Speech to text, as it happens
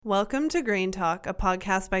Welcome to GrainTALK, a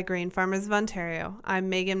podcast by grain farmers of Ontario. I'm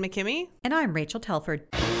Megan McKimmie. And I'm Rachel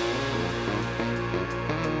Telford.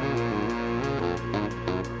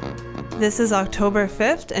 This is October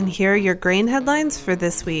 5th, and here are your grain headlines for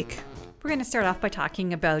this week. We're going to start off by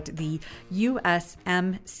talking about the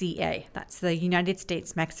USMCA. That's the United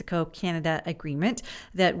States-Mexico-Canada agreement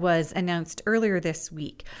that was announced earlier this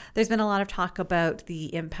week. There's been a lot of talk about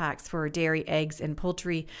the impacts for dairy, eggs, and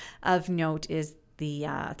poultry. Of note is the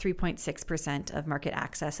 3.6% of market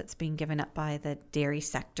access that's being given up by the dairy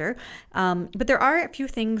sector. But there are a few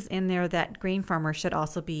things in there that grain farmers should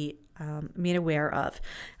also be made aware of.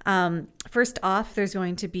 First off, there's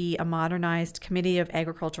going to be a modernized Committee of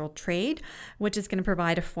Agricultural Trade, which is going to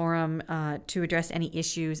provide a forum to address any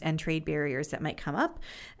issues and trade barriers that might come up.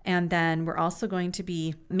 And then we're also going to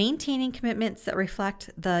be maintaining commitments that reflect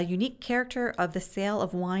the unique character of the sale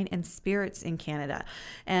of wine and spirits in Canada.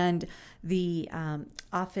 And the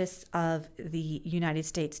Office of the United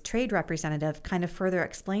States Trade Representative kind of further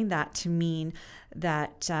explained that to mean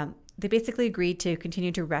that they basically agreed to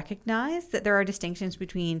continue to recognize that there are distinctions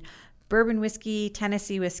between bourbon whiskey,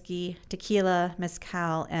 Tennessee whiskey, tequila,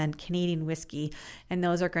 mezcal, and Canadian whiskey, and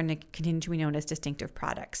those are going to continue to be known as distinctive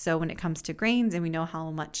products. So when it comes to grains, and we know how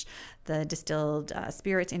much the distilled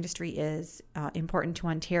spirits industry is important to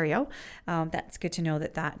Ontario, that's good to know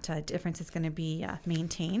that that difference is going to be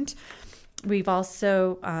maintained. We've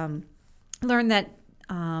also learned that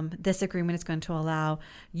this agreement is going to allow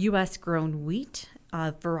U.S.-grown wheat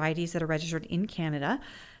varieties that are registered in Canada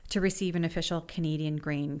to receive an official Canadian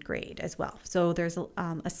grain grade as well. So there's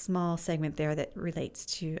a small segment there that relates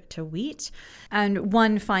to wheat. And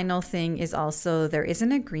one final thing is also there is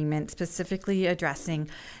an agreement specifically addressing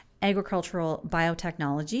agricultural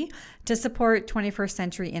biotechnology to support 21st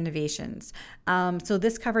century innovations. So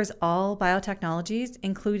this covers all biotechnologies,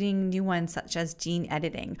 including new ones such as gene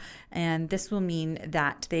editing. And this will mean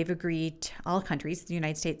that they've agreed, all countries, the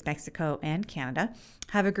United States, Mexico, and Canada,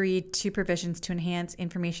 have agreed to provisions to enhance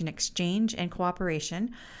information exchange and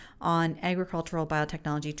cooperation on agricultural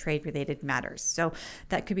biotechnology trade-related matters. So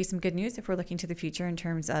that could be some good news if we're looking to the future in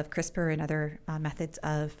terms of CRISPR and other methods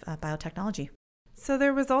of biotechnology. So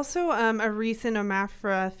there was also a recent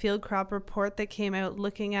OMAFRA field crop report that came out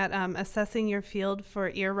looking at assessing your field for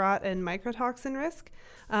ear rot and mycotoxin risk.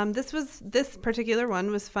 This particular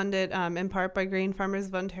one was funded in part by Grain Farmers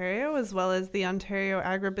of Ontario, as well as the Ontario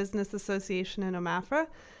Agribusiness Association and OMAFRA.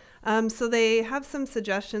 So they have some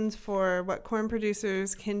suggestions for what corn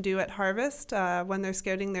producers can do at harvest when they're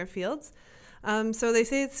scouting their fields. So they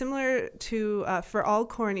say it's similar to for all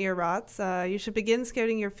corn ear rots. You should begin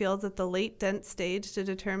scouting your fields at the late dent stage to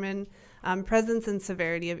determine presence and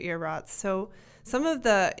severity of ear rots. So some of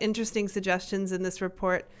the interesting suggestions in this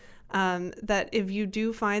report that if you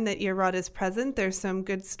do find that ear rot is present, there's some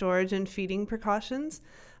good storage and feeding precautions.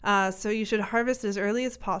 So you should harvest as early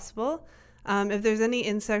as possible. If there's any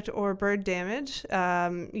insect or bird damage,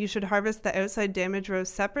 you should harvest the outside damaged rows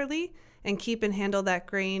separately and keep and handle that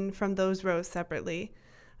grain from those rows separately.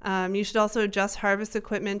 You should also adjust harvest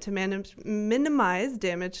equipment to minimize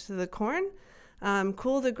damage to the corn.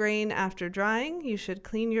 Cool the grain after drying. You should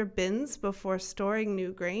clean your bins before storing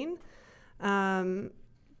new grain. And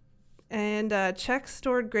check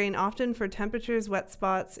stored grain often for temperatures, wet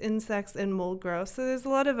spots, insects, and mold growth. So there's a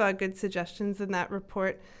lot of good suggestions in that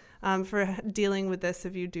report for dealing with this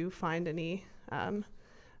if you do find any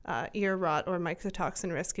ear rot or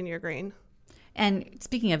mycotoxin risk in your grain. And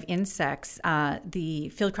speaking of insects, the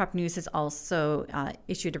Field Crop News has also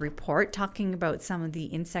issued a report talking about some of the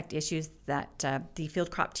insect issues that the field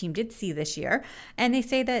crop team did see this year. And they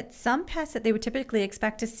say that some pests that they would typically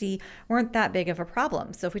expect to see weren't that big of a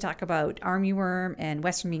problem. So if we talk about armyworm and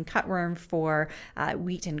western bean cutworm for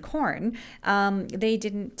wheat and corn, they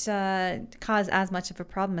didn't cause as much of a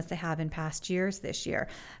problem as they have in past years this year.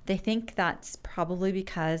 They think that's probably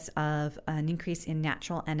because of an increase in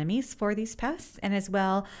natural enemies for these pests, and as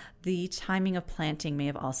well, the timing of planting may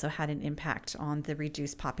have also had an impact on the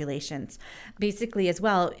reduced populations. Basically, as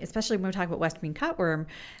well, especially when we talk about western bean cutworm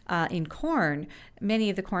in corn,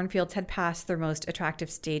 many of the cornfields had passed their most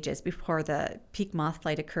attractive stages before the peak moth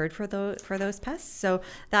flight occurred for those pests. So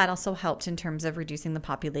that also helped in terms of reducing the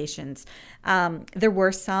populations. There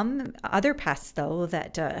were some other pests, though,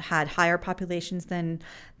 that had higher populations than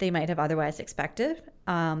they might have otherwise expected.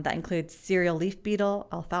 That includes cereal leaf beetle,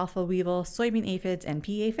 alfalfa weevil, soybean aphids, and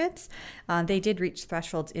pea aphids. They did reach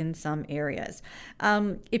thresholds in some areas.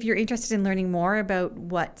 If you're interested in learning more about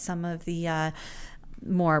what some of the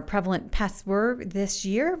more prevalent pests were this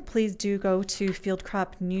year, please do go to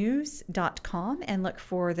fieldcropnews.com and look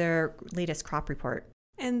for their latest crop report.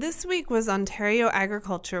 And this week was Ontario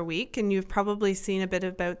Agriculture Week, and you've probably seen a bit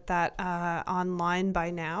about that online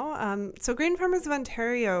by now. So Grain Farmers of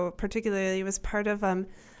Ontario particularly was part of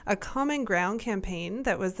a common ground campaign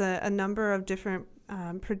that was a number of different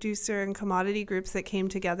producer and commodity groups that came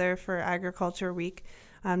together for Agriculture Week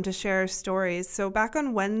to share stories. So back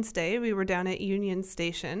on Wednesday, we were down at Union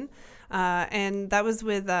Station, and that was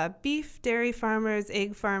with beef, dairy farmers,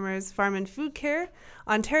 egg farmers, farm and food care,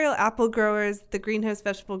 Ontario apple growers, the greenhouse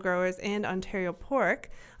vegetable growers, and Ontario pork.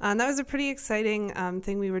 That was a pretty exciting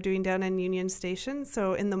thing we were doing down in Union Station.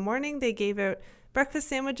 So in the morning, they gave out breakfast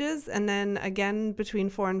sandwiches, and then again between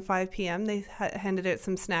 4 and 5 p.m. they handed out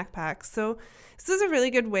some snack packs. So this is a really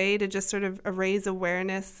good way to just sort of raise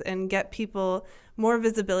awareness and get people more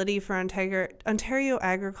visibility for Ontario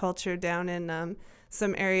agriculture down in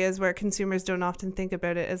some areas where consumers don't often think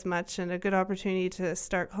about it as much, and a good opportunity to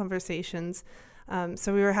start conversations.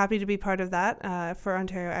 So we were happy to be part of that for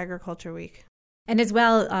Ontario Agriculture Week. And as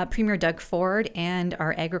well, Premier Doug Ford and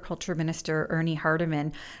our Agriculture Minister Ernie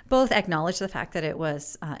Hardeman both acknowledged the fact that it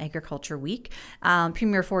was Agriculture Week.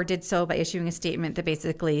 Premier Ford did so by issuing a statement that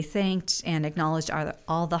basically thanked and acknowledged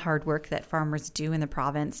all the hard work that farmers do in the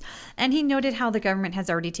province. And he noted how the government has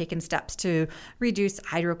already taken steps to reduce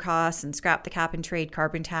hydro costs and scrap the cap and trade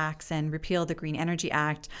carbon tax and repeal the Green Energy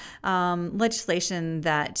Act, legislation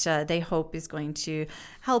that they hope is going to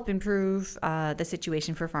help improve the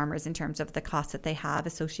situation for farmers in terms of the costs that they have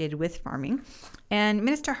associated with farming. And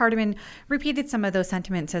Minister Hardeman repeated some of those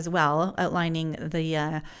sentiments as well, outlining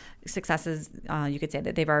the successes, you could say,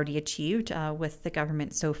 that they've already achieved with the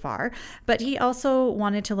government so far. But he also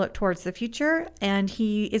wanted to look towards the future, and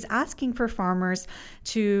he is asking for farmers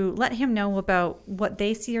to let him know about what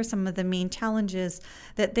they see are some of the main challenges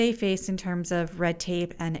that they face in terms of red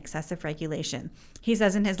tape and excessive regulation. He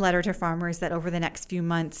says in his letter to farmers that over the next few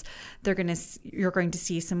months, you're going to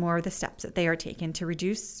see some more of the steps that they are taking to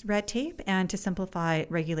reduce red tape and to simplify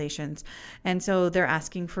regulations. And so they're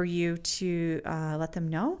asking for you to let them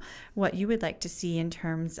know what you would like to see in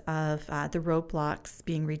terms of the roadblocks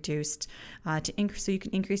being reduced so you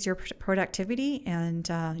can increase your productivity and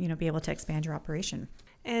be able to expand your operation.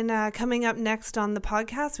 And coming up next on the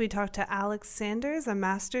podcast, we talked to Alex Sanders, a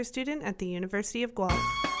master's student at the University of Guelph.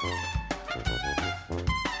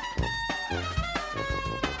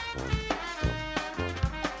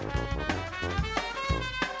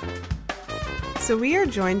 So we are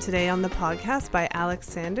joined today on the podcast by Alex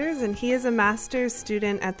Sanders, and he is a master's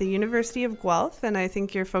student at the University of Guelph, and I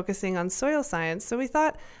think you're focusing on soil science. So we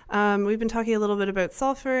thought we've been talking a little bit about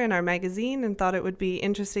sulfur in our magazine and thought it would be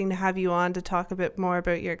interesting to have you on to talk a bit more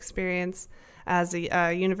about your experience as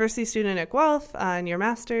a university student at Guelph and your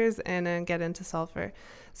master's, and then get into sulfur.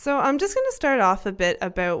 So I'm just going to start off a bit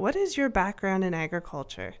about what is your background in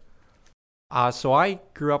agriculture? So I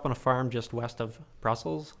grew up on a farm just west of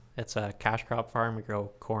Brussels. It's a cash crop farm. We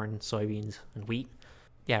grow corn, soybeans, and wheat.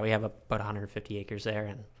 Yeah, we have about 150 acres there,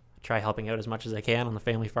 and I try helping out as much as I can on the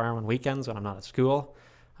family farm on weekends when I'm not at school.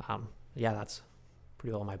 That's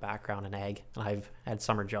pretty well my background in ag, and I've had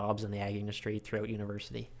summer jobs in the ag industry throughout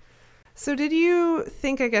university. So did you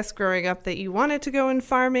think, I guess, growing up that you wanted to go in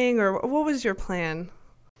farming, or what was your plan?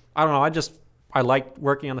 I don't know. I liked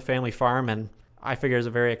working on the family farm, and I figure it's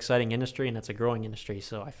a very exciting industry, and it's a growing industry,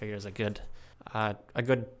 so I figure it's a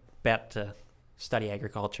good bet to study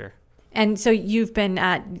agriculture. And so you've been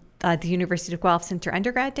at the University of Guelph since your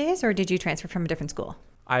undergrad days, or did you transfer from a different school?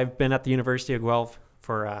 I've been at the University of Guelph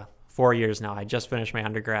for 4 years now. I just finished my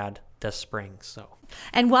undergrad this spring.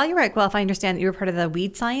 And while you were at Guelph, I understand that you were part of the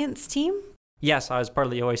weed science team? Yes, I was part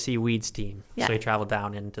of the OIC weeds team. Yeah. So we traveled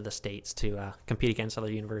down into the States to compete against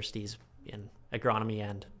other universities in agronomy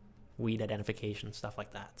and weed identification, stuff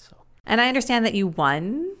like that. And I understand that you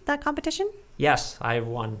won that competition? Yes, I've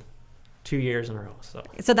won 2 years in a row.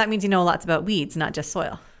 So that means you know lots about weeds, not just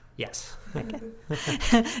soil. Yes. Okay.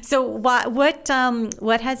 So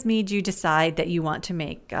what has made you decide that you want to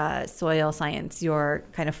make soil science your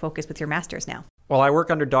kind of focus with your master's now? Well, I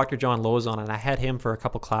work under Dr. John Lozon, and I had him for a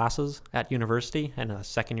couple classes at university, in a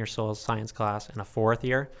second-year soil science class and a fourth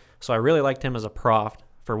year. So I really liked him as a prof,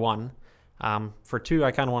 for one. For two,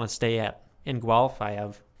 I kind of want to stay in Guelph. I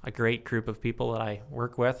have a great group of people that I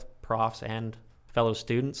work with, profs and fellow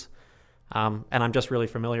students. And I'm just really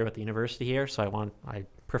familiar with the university here, so I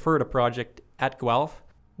preferred a project at Guelph.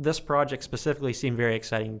 This project specifically seemed very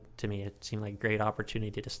exciting to me. It seemed like a great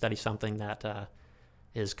opportunity to study something that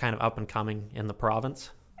is kind of up and coming in the province.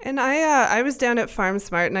 And I was down at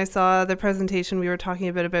FarmSmart, and I saw the presentation we were talking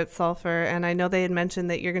about sulfur, and I know they had mentioned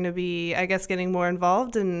that you're going to be, I guess, getting more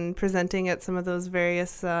involved in presenting at some of those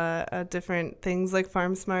various different things like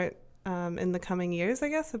FarmSmart in the coming years, I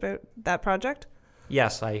guess, about that project?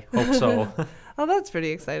 Yes, I hope so. Oh, that's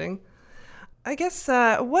pretty exciting. I guess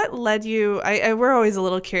what led you, we're always a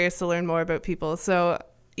little curious to learn more about people. So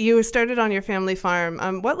you started on your family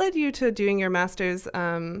farm. What led you to doing your master's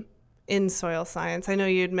in soil science? I know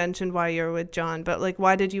you'd mentioned why you were with John, but like,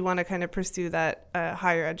 why did you want to kind of pursue that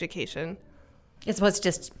higher education? It was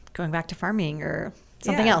just going back to farming or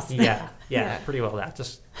something else. Yeah, pretty well that.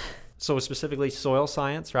 Just so specifically soil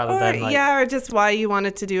science rather than like... Yeah, or just why you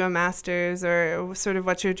wanted to do a master's, or sort of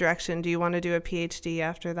what's your direction? Do you want to do a PhD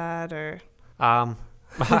after that, or...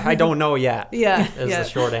 I don't know yet. Is the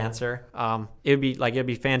short answer. It'd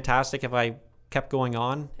be fantastic if I kept going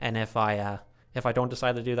on, and if I don't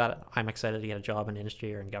decide to do that, I'm excited to get a job in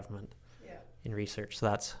industry or in government in research. So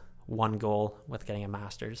that's one goal with getting a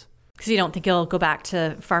master's. Because you don't think you'll go back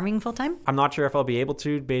to farming full time? I'm not sure if I'll be able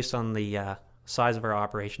to based on the size of our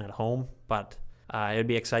operation at home, but it'd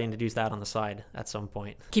be exciting to do that on the side at some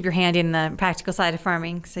point. Keep your hand in the practical side of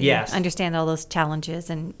farming so you understand all those challenges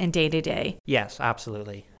and day to day. Yes,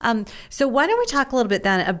 absolutely. So why don't we talk a little bit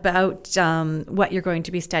then about what you're going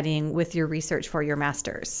to be studying with your research for your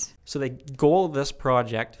master's? So the goal of this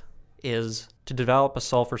project is to develop a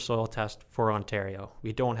sulfur soil test for Ontario.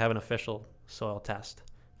 We don't have an official soil test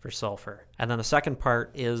for sulfur. And then the second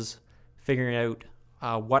part is figuring out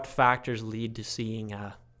what factors lead to seeing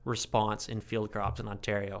response in field crops in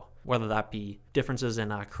Ontario, whether that be differences in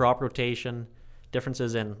crop rotation,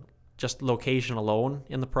 differences in just location alone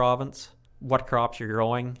in the province, what crops you're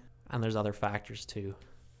growing, and there's other factors too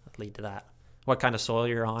that lead to that. What kind of soil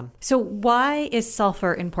you're on. So why is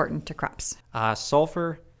sulfur important to crops?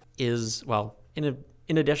 Sulfur is, well,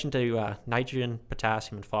 in addition to nitrogen,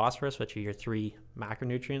 potassium, and phosphorus, which are your three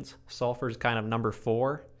macronutrients, sulfur is kind of number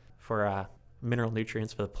 4 for mineral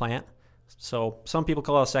nutrients for the plant. So some people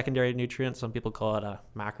call it a secondary nutrient, some people call it a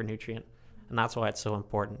macronutrient, and that's why it's so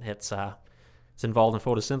important. It's involved in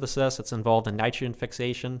photosynthesis, it's involved in nitrogen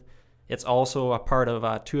fixation. It's also a part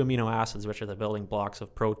of 2 amino acids, which are the building blocks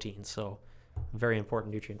of protein. So very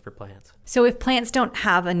important nutrient for plants. So if plants don't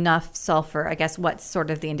have enough sulfur, I guess what's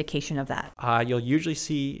sort of the indication of that? You'll usually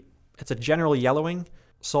see it's a general yellowing.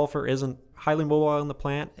 Sulfur isn't highly mobile in the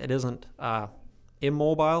plant. It isn't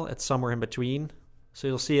immobile. It's somewhere in between. So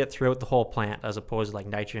you'll see it throughout the whole plant, as opposed to like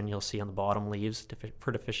nitrogen you'll see on the bottom leaves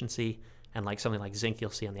for deficiency, and like something like zinc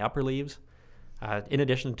you'll see on the upper leaves. In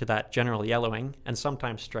addition to that general yellowing and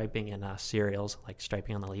sometimes striping in cereals, like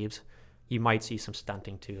striping on the leaves, you might see some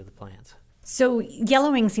stunting too of the plants. So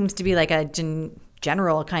yellowing seems to be like a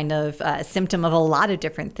general kind of symptom of a lot of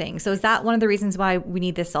different things. So is that one of the reasons why we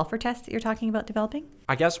need this sulfur test that you're talking about developing?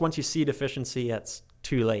 I guess once you see deficiency, it's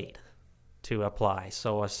too late to apply.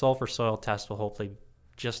 So a sulfur soil test will hopefully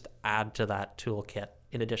just add to that toolkit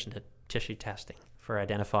in addition to tissue testing for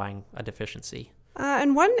identifying a deficiency.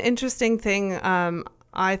 And one interesting thing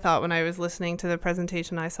I thought when I was listening to the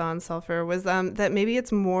presentation I saw on sulfur was that maybe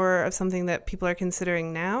it's more of something that people are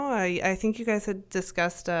considering now. I think you guys had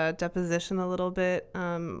discussed deposition a little bit. I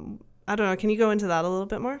don't know. Can you go into that a little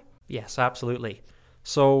bit more? Yes, absolutely.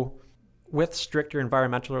 So with stricter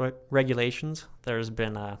environmental regulations, there's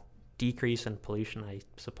been a decrease in pollution, I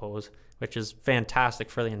suppose, which is fantastic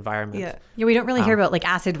for the environment. Yeah, we don't really hear about like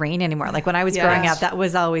acid rain anymore. Like when I was growing up, that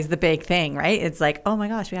was always the big thing, right? It's like, oh my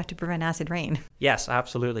gosh, we have to prevent acid rain. Yes,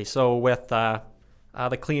 absolutely. So with the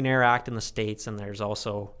Clean Air Act in the States, and there's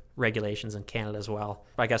also regulations in Canada as well.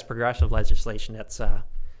 I guess progressive legislation, it's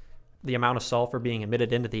the amount of sulfur being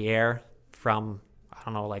emitted into the air from,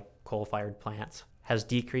 like coal-fired plants has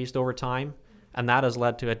decreased over time. And that has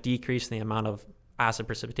led to a decrease in the amount of acid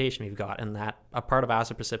precipitation we've got, and that a part of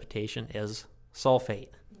acid precipitation is sulfate,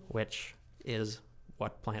 which is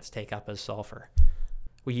what plants take up as sulfur.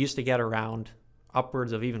 We used to get around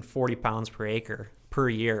upwards of even 40 pounds per acre per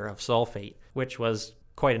year of sulfate, which was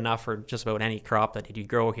quite enough for just about any crop that you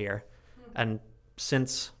grow here. And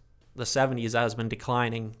since the 70s, that has been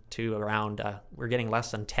declining to around, we're getting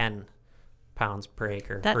less than 10 pounds per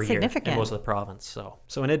acre per year in most of the province.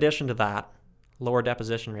 So in addition to that, lower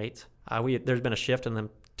deposition rates. There's been a shift in the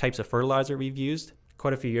types of fertilizer we've used.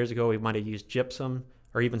 Quite a few years ago, we might have used gypsum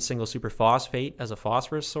or even single superphosphate as a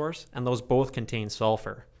phosphorus source, and those both contain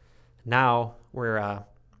sulfur. Now we're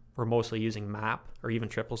mostly using MAP or even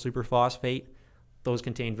triple superphosphate. Those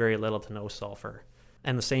contain very little to no sulfur.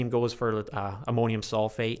 And the same goes for ammonium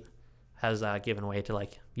sulfate, has given way to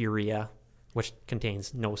like urea, which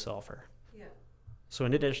contains no sulfur. Yeah. So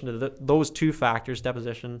in addition to those two factors,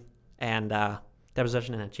 deposition and a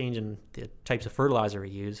change in the types of fertilizer we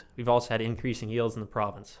use, we've also had increasing yields in the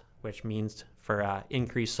province, which means for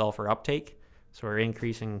increased sulfur uptake. So we're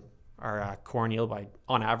increasing our corn yield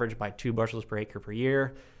on average by 2 bushels per acre per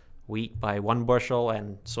year, wheat by 1 bushel,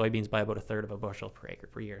 and soybeans by about 1/3 of a bushel per acre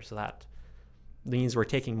per year. So that means we're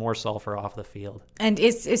taking more sulfur off the field. And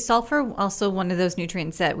is sulfur also one of those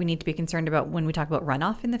nutrients that we need to be concerned about when we talk about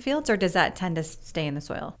runoff in the fields, or does that tend to stay in the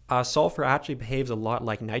soil? Sulfur actually behaves a lot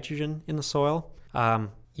like nitrogen in the soil.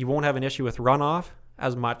 You won't have an issue with runoff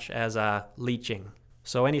as much as leaching.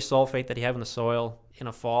 So any sulfate that you have in the soil in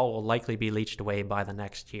a fall will likely be leached away by the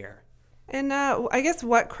next year. And I guess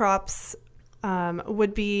what crops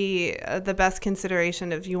would be the best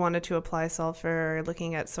consideration if you wanted to apply sulfur, or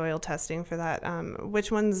looking at soil testing for that?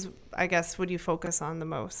 Which ones, I guess, would you focus on the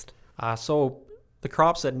most? So the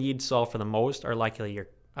crops that need sulfur the most are likely your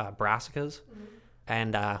brassicas.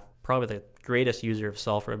 And probably the greatest user of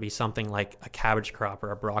sulfur would be something like a cabbage crop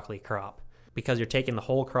or a broccoli crop, because you're taking the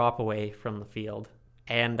whole crop away from the field,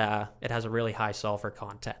 and it has a really high sulfur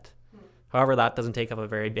content. However, that doesn't take up a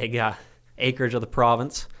very big acreage of the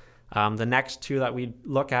province. The next two that we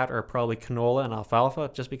look at are probably canola and alfalfa,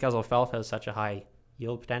 just because alfalfa has such a high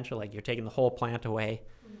yield potential. Like, you're taking the whole plant away,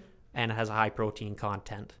 and it has a high protein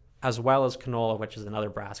content, as well as canola, which is another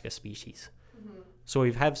brassica species. So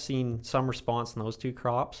we have seen some response in those two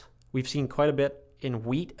crops. We've seen quite a bit in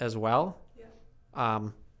wheat as well.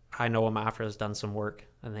 I know Amafra has done some work,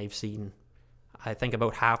 and they've seen, I think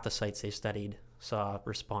about half the sites they studied saw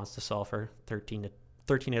response to sulfur, 13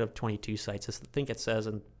 out of 22 sites. I think it says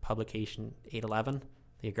in publication 811,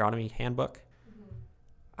 the agronomy handbook.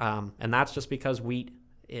 And that's just because wheat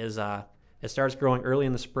is, it starts growing early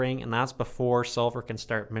in the spring, and that's before sulfur can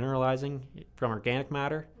start mineralizing from organic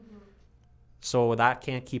matter. So that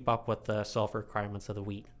can't keep up with the sulfur requirements of the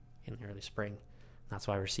wheat in the early spring. That's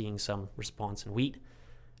why we're seeing some response in wheat.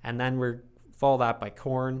 And then we follow that by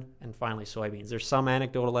corn and finally soybeans. There's some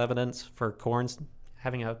anecdotal evidence for corns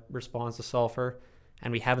having a response to sulfur,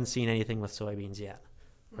 and we haven't seen anything with soybeans yet,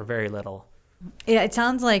 or very little. Yeah, it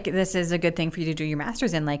sounds like this is a good thing for you to do your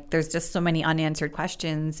master's in. Like, there's just so many unanswered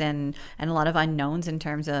questions and a lot of unknowns in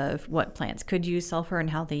terms of what plants could use sulfur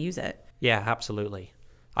and how they use it. Yeah, absolutely.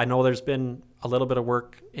 I know there's been a little bit of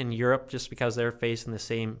work in Europe just because they're facing the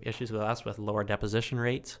same issues with us with lower deposition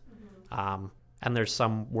rates. And there's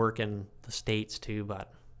some work in the States too,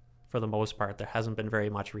 but for the most part, there hasn't been very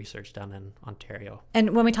much research done in Ontario.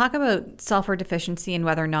 And when we talk about sulfur deficiency and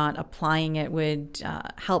whether or not applying it would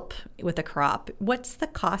help with a crop, what's the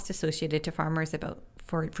cost associated to farmers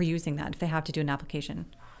for using that if they have to do an application?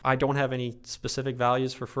 I don't have any specific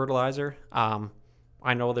values for fertilizer.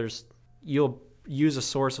 I know you'll use a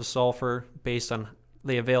source of sulfur based on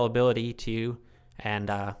the availability to you and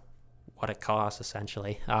what it costs,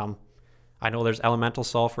 essentially. I know there's elemental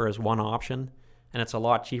sulfur as one option, and it's a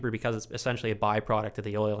lot cheaper because it's essentially a byproduct of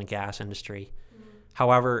the oil and gas industry.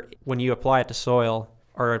 However, when you apply it to soil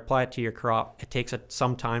or apply it to your crop, it takes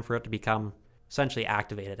some time for it to become essentially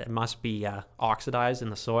activated. It must be oxidized in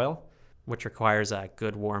the soil, which requires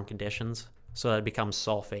good warm conditions, so that it becomes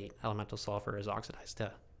sulfate. Elemental sulfur is oxidized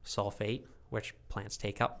to sulfate, which plants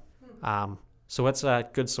take up. So it's a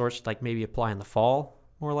good source, like maybe apply in the fall,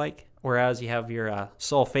 more like. Whereas you have your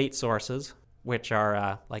sulfate sources, which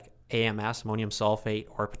are like AMS, ammonium sulfate,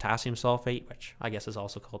 or potassium sulfate, which I guess is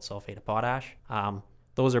also called sulfate of potash.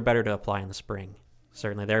 Those are better to apply in the spring.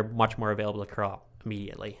 Certainly, they're much more available to crop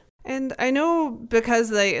immediately. And I know because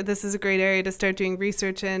this is a great area to start doing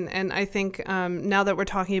research in, and I think now that we're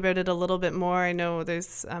talking about it a little bit more, I know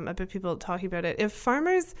there's a bit of people talking about it. If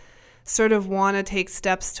farmers sort of want to take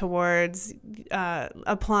steps towards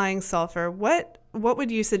applying sulfur, what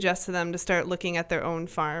would you suggest to them to start looking at their own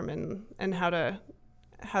farm and how to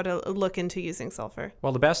look into using sulfur?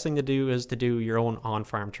 Well, the best thing to do is to do your own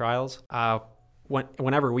on-farm trials.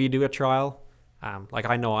 Whenever we do a trial, like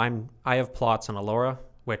I have plots on Elora,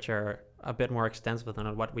 which are a bit more extensive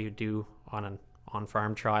than what we would do on an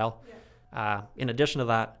on-farm trial. Yeah. In addition to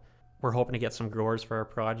that, we're hoping to get some growers for our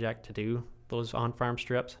project to do those on-farm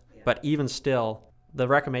strips. Yeah. But even still, the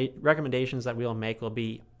recommendations that we'll make will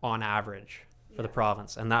be on average for the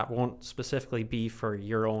province, and that won't specifically be for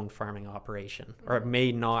your own farming operation, or it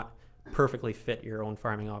may not perfectly fit your own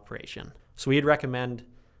farming operation. So we'd recommend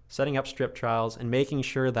setting up strip trials and making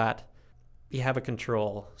sure that you have a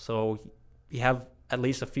control. So you have at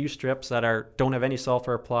least a few strips that don't have any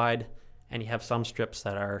sulfur applied, and you have some strips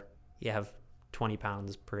that you have 20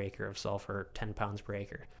 pounds per acre of sulfur, 10 pounds per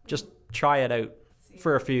acre. Just try it out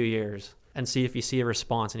for a few years and see if you see a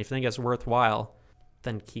response. And if you think it's worthwhile,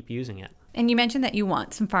 then keep using it. And you mentioned that you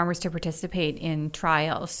want some farmers to participate in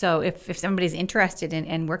trials. So if somebody's interested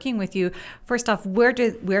in working with you, first off, where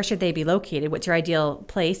should they be located? What's your ideal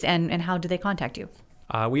place, and how do they contact you?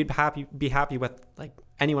 We'd be happy with like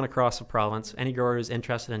anyone across the province, any grower who's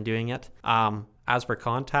interested in doing it. As for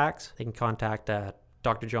contacts, they can contact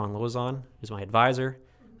Dr. John Lozon, who's my advisor.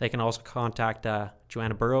 They can also contact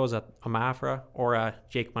Joanna Burrows at Omafra or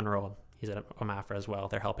Jake Monroe. He's at Omafra as well.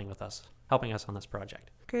 They're helping us on this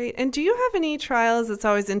project. Great. And do you have any trials? It's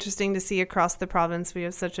always interesting to see across the province. We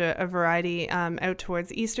have such a variety out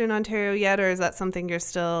towards Eastern Ontario yet, or is that something you're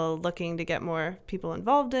still looking to get more people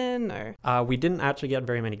involved in? Or we didn't actually get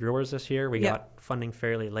very many growers this year. We got funding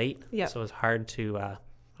fairly late, so it's hard to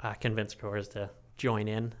convince growers to join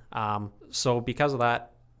in. So because of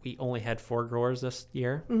that, we only had 4 growers this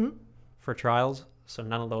year for trials. So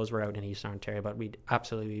none of those were out in Eastern Ontario, but we'd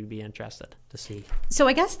absolutely be interested to see. So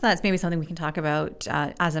I guess that's maybe something we can talk about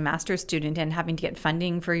as a master's student and having to get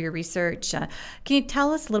funding for your research. Can you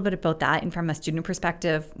tell us a little bit about that and from a student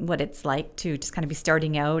perspective, what it's like to just kind of be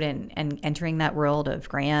starting out and entering that world of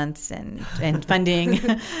grants and funding?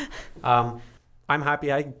 I'm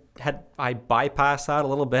happy I bypassed that a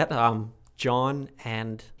little bit. John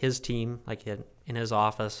and his team, like in his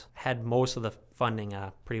office, had most of the funding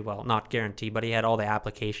pretty well, not guaranteed, but he had all the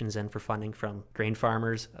applications in for funding from grain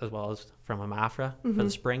farmers as well as from Omafra for the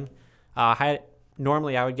spring.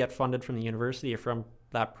 Normally I would get funded from the university or from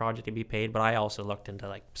that project to be paid, but I also looked into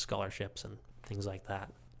like scholarships and things like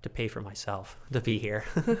that to pay for myself to be here.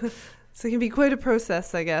 So it can be quite a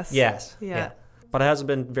process, I guess. Yes. Yeah. But it hasn't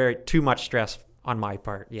been too much stress on my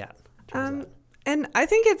part yet. And I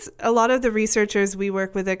think it's a lot of the researchers we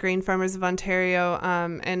work with at Grain Farmers of Ontario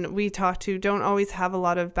and we talk to don't always have a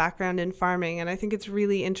lot of background in farming. And I think it's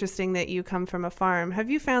really interesting that you come from a farm. Have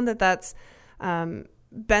you found that that's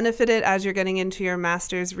benefited as you're getting into your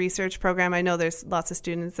master's research program? I know there's lots of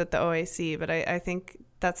students at the OAC, but I think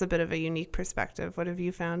that's a bit of a unique perspective. What have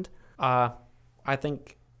you found? I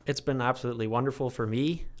think it's been absolutely wonderful for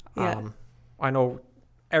me. Yeah. I know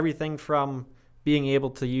everything from being able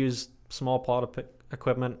to use small plot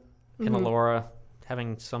equipment in Elora,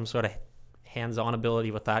 having some sort of hands-on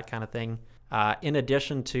ability with that kind of thing. In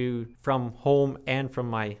addition to from home and from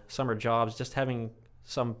my summer jobs, just having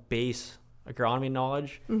some base agronomy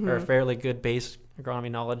knowledge or a fairly good base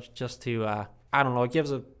agronomy knowledge just to, I don't know,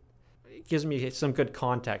 it gives me some good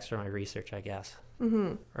context for my research, I guess,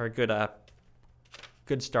 or a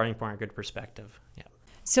good starting point, or good perspective. Yeah.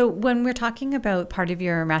 So when we're talking about part of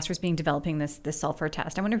your master's being developing this sulfur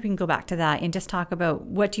test, I wonder if we can go back to that and just talk about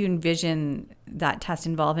what do you envision that test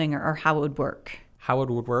involving or how it would work? How it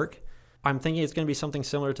would work? I'm thinking it's going to be something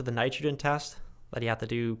similar to the nitrogen test that you have to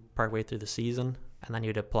do partway through the season, and then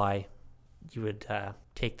you would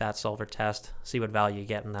take that sulfur test, see what value you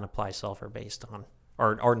get, and then apply sulfur based on,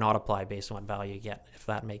 or not apply based on what value you get, if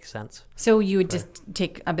that makes sense. So you would just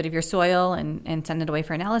take a bit of your soil and send it away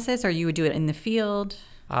for analysis, or you would do it in the field?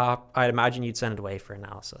 I'd imagine you'd send it away for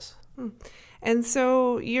analysis. And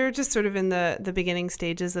so you're just sort of in the beginning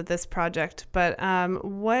stages of this project, but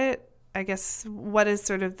what is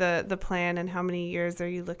sort of the plan, and how many years are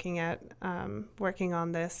you looking at working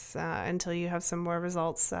on this until you have some more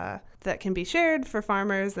results that can be shared for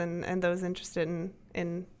farmers and those interested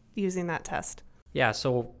in using that test? Yeah,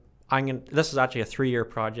 so this is actually a 3-year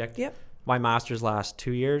project. Yep. My master's lasts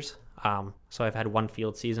 2 years. So I've had 1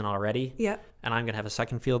 field season already. Yep. And I'm going to have a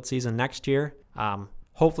 2nd field season next year.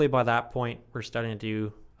 Hopefully by that point, we're starting to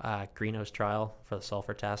do a greenhouse trial for the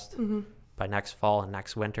sulfur test by next fall and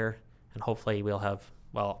next winter. And hopefully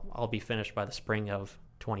I'll be finished by the spring of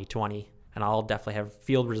 2020. And I'll definitely have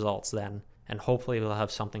field results then. And hopefully we'll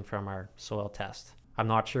have something from our soil test. I'm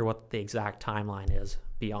not sure what the exact timeline is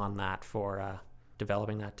beyond that for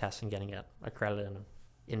developing that test and getting it accredited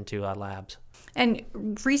into labs. And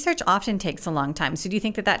research often takes a long time. So do you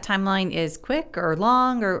think that timeline is quick or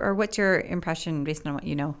long, or what's your impression based on what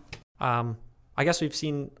you know? I guess we've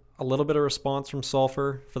seen a little bit of response from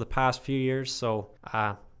sulfur for the past few years. So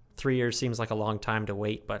 3 years seems like a long time to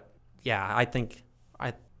wait. But yeah, I think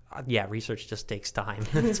research just takes time.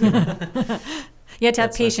 You have to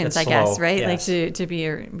have patience, I guess, right? Yes. Like to be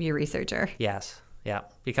a researcher. Yes. Yeah.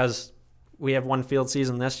 Because we have 1 field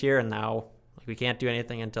season this year, and now we can't do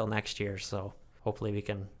anything until next year. So hopefully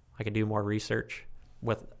I can do more research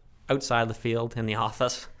with outside the field in the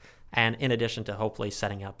office, and in addition to hopefully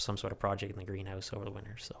setting up some sort of project in the greenhouse over the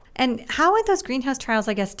winter. So. And how would those greenhouse trials,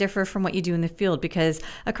 I guess, differ from what you do in the field? Because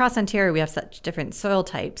across Ontario, we have such different soil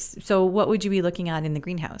types. So what would you be looking at in the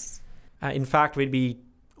greenhouse? In fact, we'd be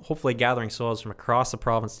hopefully gathering soils from across the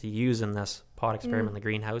province to use in this pot experiment in the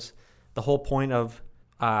greenhouse. The whole point of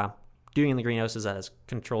doing in the greenhouse is that it's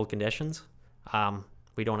controlled conditions.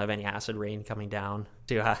 We don't have any acid rain coming down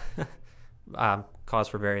to cause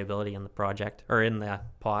for variability in the project or in the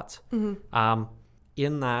pots.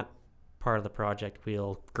 In that, part of the project,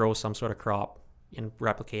 we'll grow some sort of crop in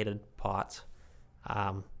replicated pots.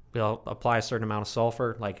 We'll apply a certain amount of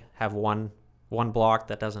sulfur, like have one block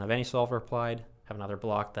that doesn't have any sulfur applied, have another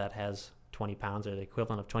block that has 20 pounds or the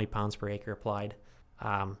equivalent of 20 pounds per acre applied.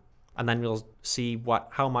 And then we'll see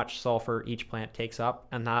how much sulfur each plant takes up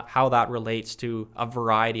and how that relates to a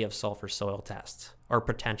variety of sulfur soil tests or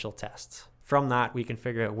potential tests. From that, we can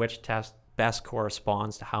figure out which test best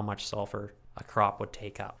corresponds to how much sulfur a crop would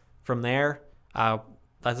take up. From there,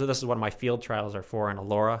 this is what my field trials are for in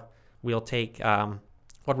Elora. We'll take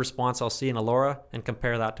what response I'll see in Elora and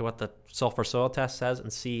compare that to what the sulfur soil test says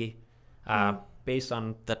and see, based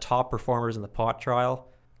on the top performers in the pot trial,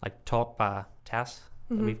 like top tests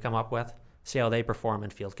that we've come up with, see how they perform in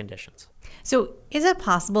field conditions. So is it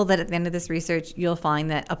possible that at the end of this research, you'll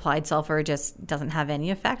find that applied sulfur just doesn't have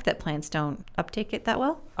any effect, that plants don't uptake it that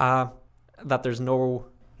well? That there's no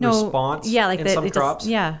response in some crops?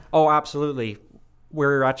 Yeah. Oh, absolutely.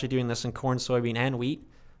 We're actually doing this in corn, soybean, and wheat.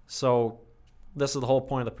 So this is the whole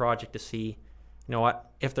point of the project, to see, you know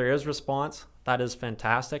what, if there is response, that is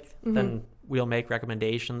fantastic. Then we'll make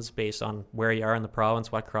recommendations based on where you are in the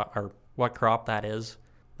province, what crop that is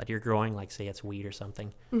that you're growing, like say it's wheat or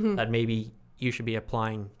something, that maybe you should be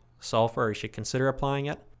applying sulfur or you should consider applying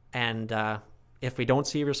it. And if we don't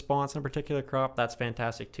see a response in a particular crop, that's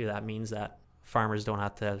fantastic too. That means that farmers don't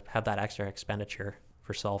have to have that extra expenditure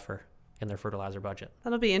for sulfur in their fertilizer budget.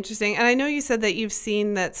 That'll be interesting. And I know you said that you've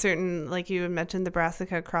seen that certain, like you had mentioned, the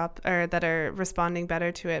brassica crop or that are responding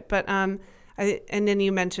better to it. But and then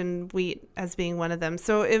you mentioned wheat as being one of them.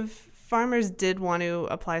 So if farmers did want to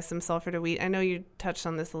apply some sulfur to wheat, I know you touched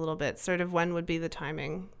on this a little bit, sort of when would be the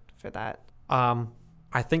timing for that?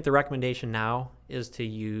 I think the recommendation now is to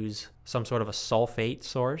use some sort of a sulfate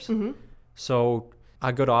source. So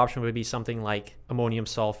a good option would be something like ammonium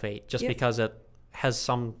sulfate, just because it has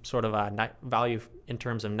some sort of a value in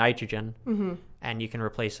terms of nitrogen, and you can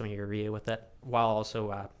replace some of your urea with it, while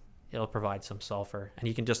also it'll provide some sulfur. And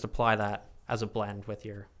you can just apply that as a blend with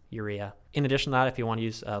your urea. In addition to that, if you want to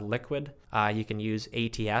use a liquid, you can use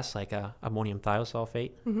ATS, like ammonium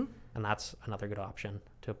thiosulfate, and that's another good option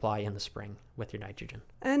to apply in the spring with your nitrogen.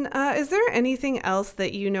 And is there anything else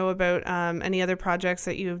that you know about any other projects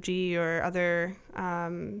at U of G or other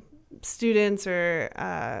students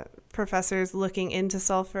or professors looking into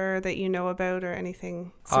sulfur that you know about, or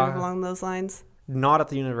anything sort of along those lines? Not at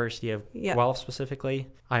the University of Guelph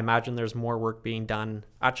specifically. I imagine there's more work being done.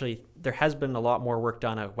 Actually, there has been a lot more work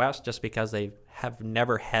done out west, just because they have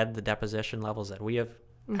never had the deposition levels that we have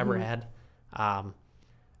ever had. And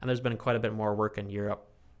there's been quite a bit more work in Europe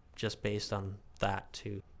just based on that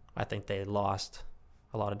too. I think they lost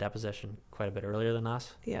a lot of deposition quite a bit earlier than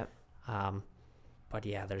us. But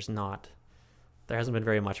yeah, there hasn't been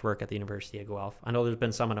very much work at the University of Guelph. I know there's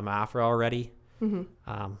been some in Amafra already.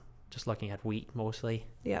 Just looking at wheat mostly.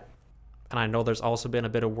 And I know there's also been a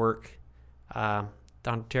bit of work. The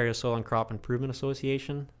Ontario Soil and Crop Improvement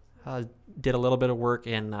Association did a little bit of work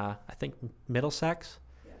in, I think, Middlesex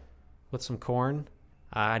with some corn.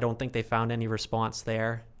 I don't think they found any response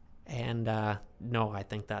there. And no, I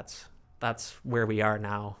think that's where we are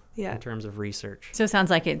now in terms of research. So it sounds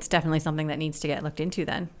like it's definitely something that needs to get looked into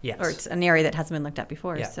then. Yes. Or it's an area that hasn't been looked at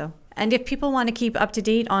before. So, and if people want to keep up to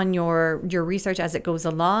date on your research as it goes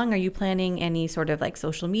along, are you planning any sort of like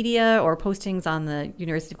social media or postings on the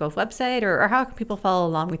University of Guelph website, or how can people follow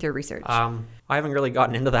along with your research? I haven't really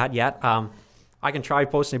gotten into that yet. I can try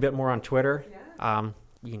posting a bit more on Twitter. You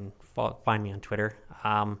can find me on Twitter.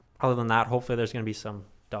 Other than that, hopefully there's going to be some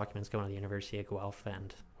documents going to the University of Guelph,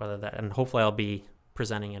 and hopefully I'll be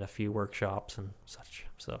presenting at a few workshops and such.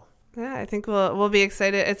 So yeah, I think we'll be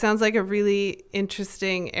excited. It sounds like a really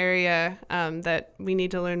interesting area that we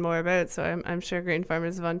need to learn more about. So I'm sure Grain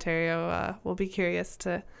Farmers of Ontario will be curious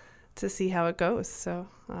to see how it goes. So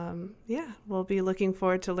we'll be looking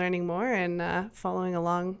forward to learning more and following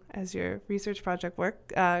along as your research project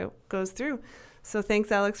work goes through. So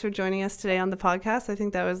thanks, Alex, for joining us today on the podcast. I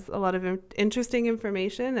think that was a lot of interesting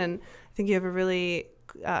information, and I think you have a really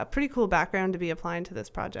pretty cool background to be applying to this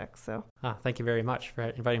project. So thank you very much for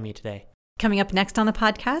inviting me today. Coming up next on the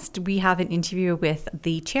podcast, we have an interview with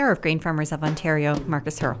the Chair of Grain Farmers of Ontario,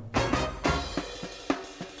 Markus Haerle.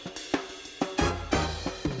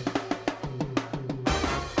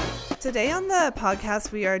 Today on the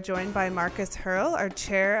podcast, we are joined by Markus Haerle, our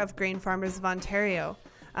Chair of Grain Farmers of Ontario.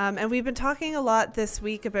 And we've been talking a lot this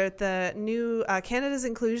week about the new Canada's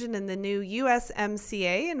inclusion in the new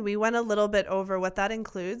USMCA, and we went a little bit over what that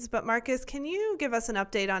includes. But Markus, can you give us an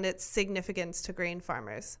update on its significance to grain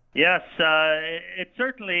farmers? Yes, it's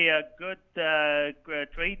certainly a good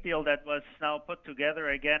trade deal that was now put together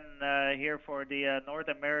again here for the North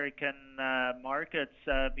American markets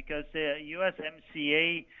because the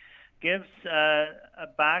USMCA gives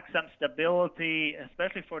back some stability,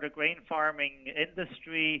 especially for the grain farming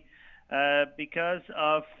industry, because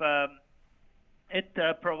of it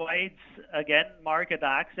provides, again, market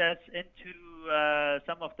access into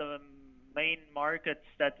some of the main markets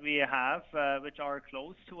that we have, which are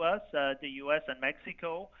close to us, the U.S. and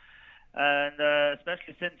Mexico. And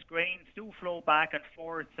especially since grains do flow back and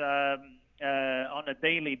forth on a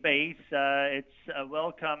daily basis, it's a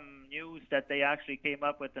welcome news that they actually came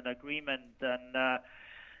up with an agreement.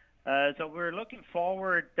 And so we're looking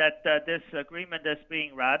forward that this agreement is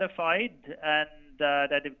being ratified and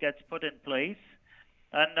that it gets put in place.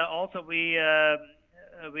 And also we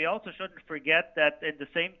also shouldn't forget that in the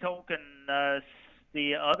same token,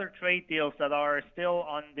 the other trade deals that are still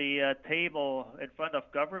on the table in front of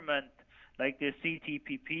government, like the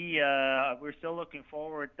CTPP, we're still looking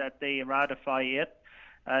forward that they ratify it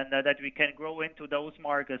and that we can grow into those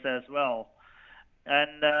markets as well.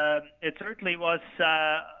 And it certainly was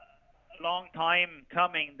a long time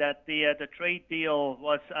coming that the trade deal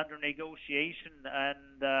was under negotiation,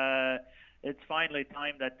 and it's finally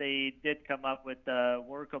time that they did come up with a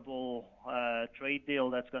workable trade deal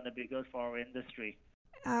that's going to be good for our industry.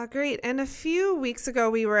 Great. And a few weeks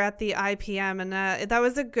ago, we were at the IPM, and that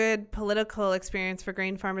was a good political experience for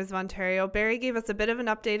grain farmers of Ontario. Barry gave us a bit of an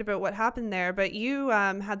update about what happened there, but you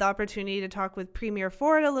had the opportunity to talk with Premier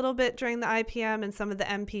Ford a little bit during the IPM and some of the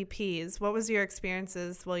MPPs. What was your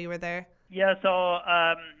experiences while you were there? Yeah, so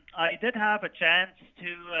I did have a chance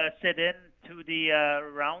to sit in to the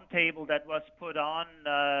roundtable that was put on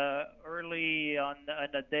early on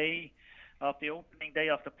the day of the opening day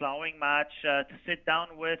of the plowing match, to sit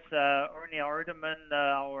down with Ernie Ardeman,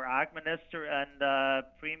 our Ag Minister, and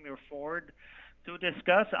Premier Ford to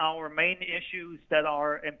discuss our main issues that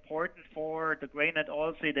are important for the grain and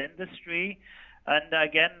oilseed industry. And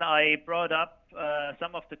again, I brought up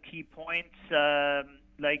some of the key points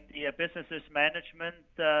like the businesses management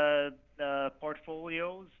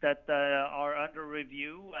portfolios that are under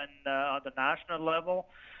review and on the national level,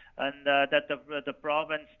 and that the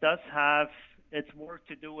province does have its work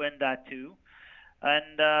to do in that too.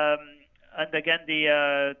 And again,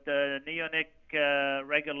 the neonic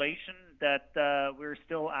regulation that we're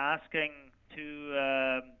still asking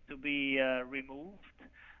to be removed,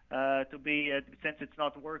 since it's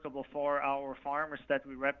not workable for our farmers that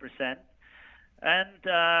we represent. And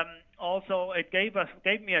also, it gave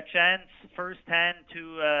me a chance firsthand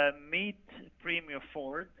to meet Premier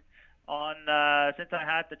Ford on since I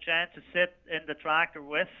had the chance to sit in the tractor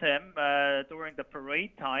with him during the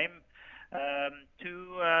parade time,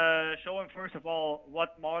 to show him first of all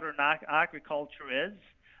what modern agriculture is,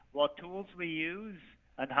 what tools we use,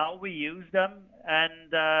 and how we use them,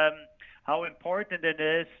 and how important it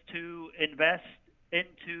is to invest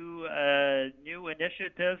into new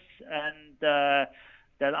initiatives, and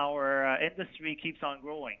that our industry keeps on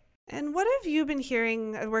growing. And what have you been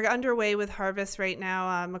hearing? We're underway with harvest right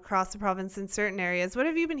now across the province in certain areas. What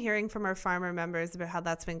have you been hearing from our farmer members about how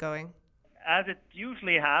that's been going? As it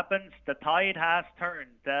usually happens, the tide has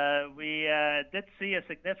turned. We did see a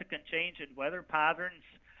significant change in weather patterns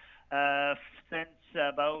since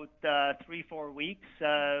about 3-4 weeks,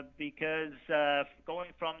 because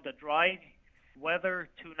going from the dry weather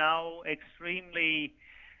to now extremely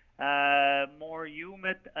more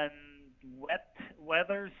humid and wet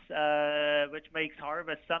weathers, which makes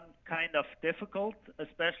harvest some kind of difficult,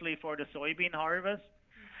 especially for the soybean harvest.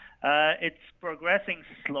 It's progressing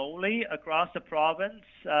slowly across the province,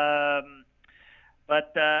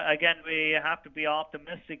 but again, we have to be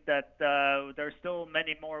optimistic that there's still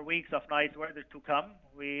many more weeks of nice weather to come,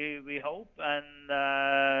 we hope, and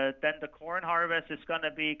then the corn harvest is going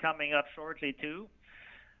to be coming up shortly too.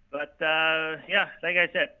 But yeah, like I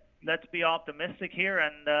said, let's be optimistic here,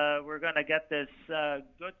 and we're going to get this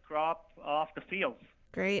good crop off the fields.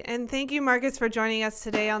 Great. And thank you, Markus, for joining us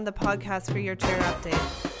today on the podcast for your chair update.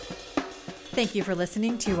 Thank you for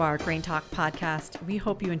listening to our GrainTALK podcast. We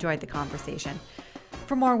hope you enjoyed the conversation.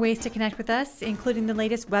 For more ways to connect with us, including the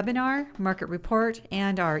latest webinar, market report,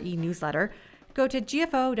 and our e-newsletter, go to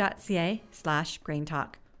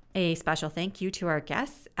gfo.ca/GrainTALK. A special thank you to our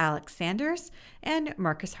guests, Alex Sanders and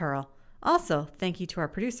Markus Haerle. Also, thank you to our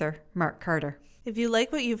producer, Mark Carter. If you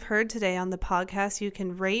like what you've heard today on the podcast, you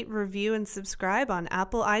can rate, review, and subscribe on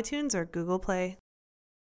Apple, iTunes, or Google Play.